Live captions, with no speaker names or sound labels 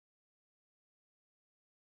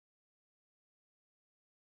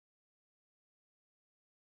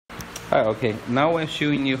Hi, okay. Now I'm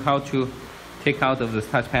showing you how to take out of this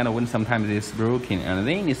touch panel when sometimes it's broken. And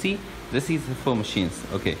then you see, this is for machines,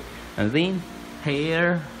 okay. And then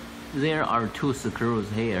here, there are two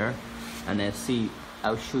screws here. And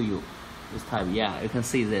I'll show you this type. Yeah, you can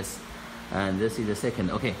see this. And this is the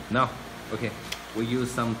second. Okay, now, okay, we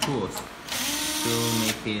use some tools to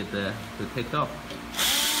make it to take off.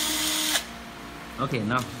 Okay,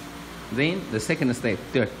 now, then the second step,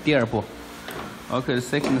 第二步. Okay, the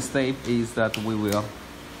second step is that we will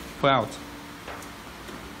pull out.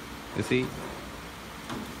 You see?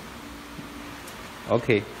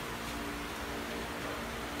 Okay.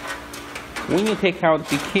 When you take out,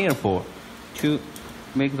 be careful to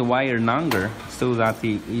make the wire longer so that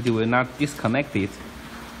it will not disconnect it.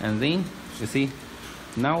 And then, you see,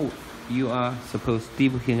 now you are supposed to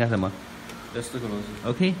deep干什么?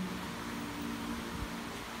 Okay.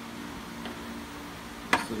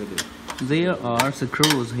 There are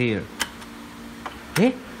screws here.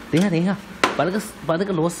 哎，等一下，把那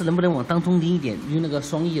个螺丝能不能往当中拧一点？用那个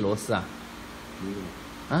双翼螺丝啊？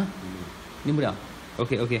啊？拧不了。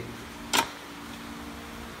OK。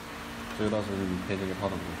这个到时候你配这个套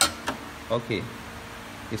筒。OK.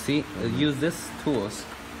 You see, use these tools.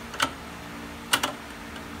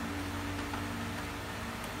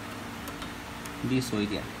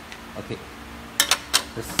 Okay.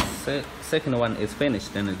 The second one is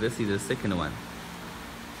finished, and this is the second one.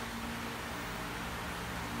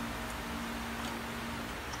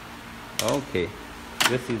 Okay,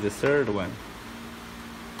 this is the third one.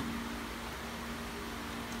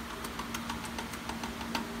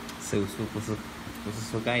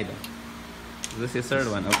 This is third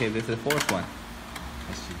one. Okay, this is fourth one.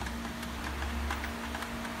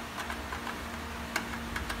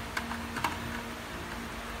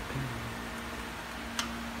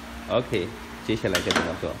 Okay, 接下来该怎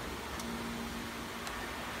么做？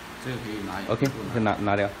这个可以拿。Okay,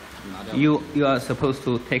 拿掉。You are supposed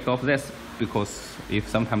to take off this because if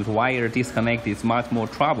sometimes wire disconnect is much more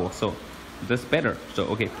trouble. So this better. So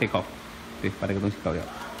okay, take off. 对，把这个东西搞掉。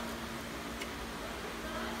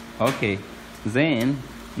Okay, then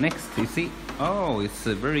next you see, oh, it's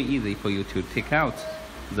very easy for you to take out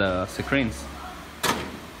the screens.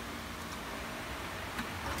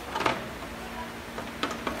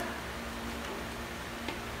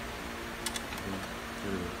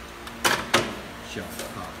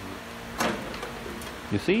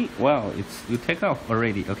 You see, well, you take off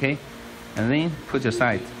already, okay? And then put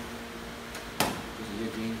aside.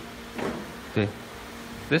 Okay.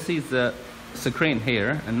 This is the screen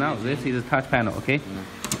here, and now this is the touch panel, okay?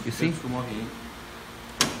 You see?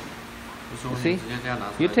 You see?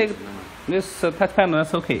 You take this touch panel,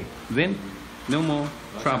 that's okay. Then no more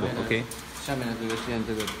trouble, okay?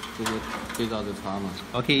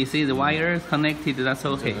 Okay, you see the wire is connected, that's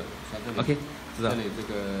okay. Okay.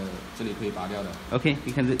 Okay,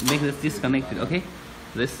 you can make this disconnected, okay?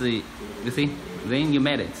 This is, you see? Then you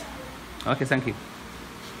made it. Okay, thank you.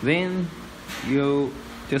 Then you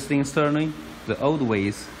just insert the old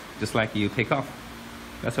ways, just like you take off.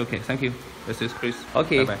 That's okay, thank you. This is Chris.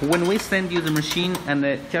 Okay, bye-bye. When we send you the machine, and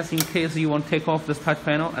just in case you want to take off this touch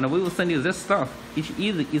panel, and we will send you this stuff. It's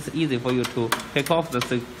easy for you to take off the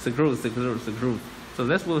screws. So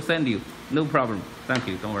this will send you, no problem. Thank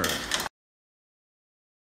you, don't worry.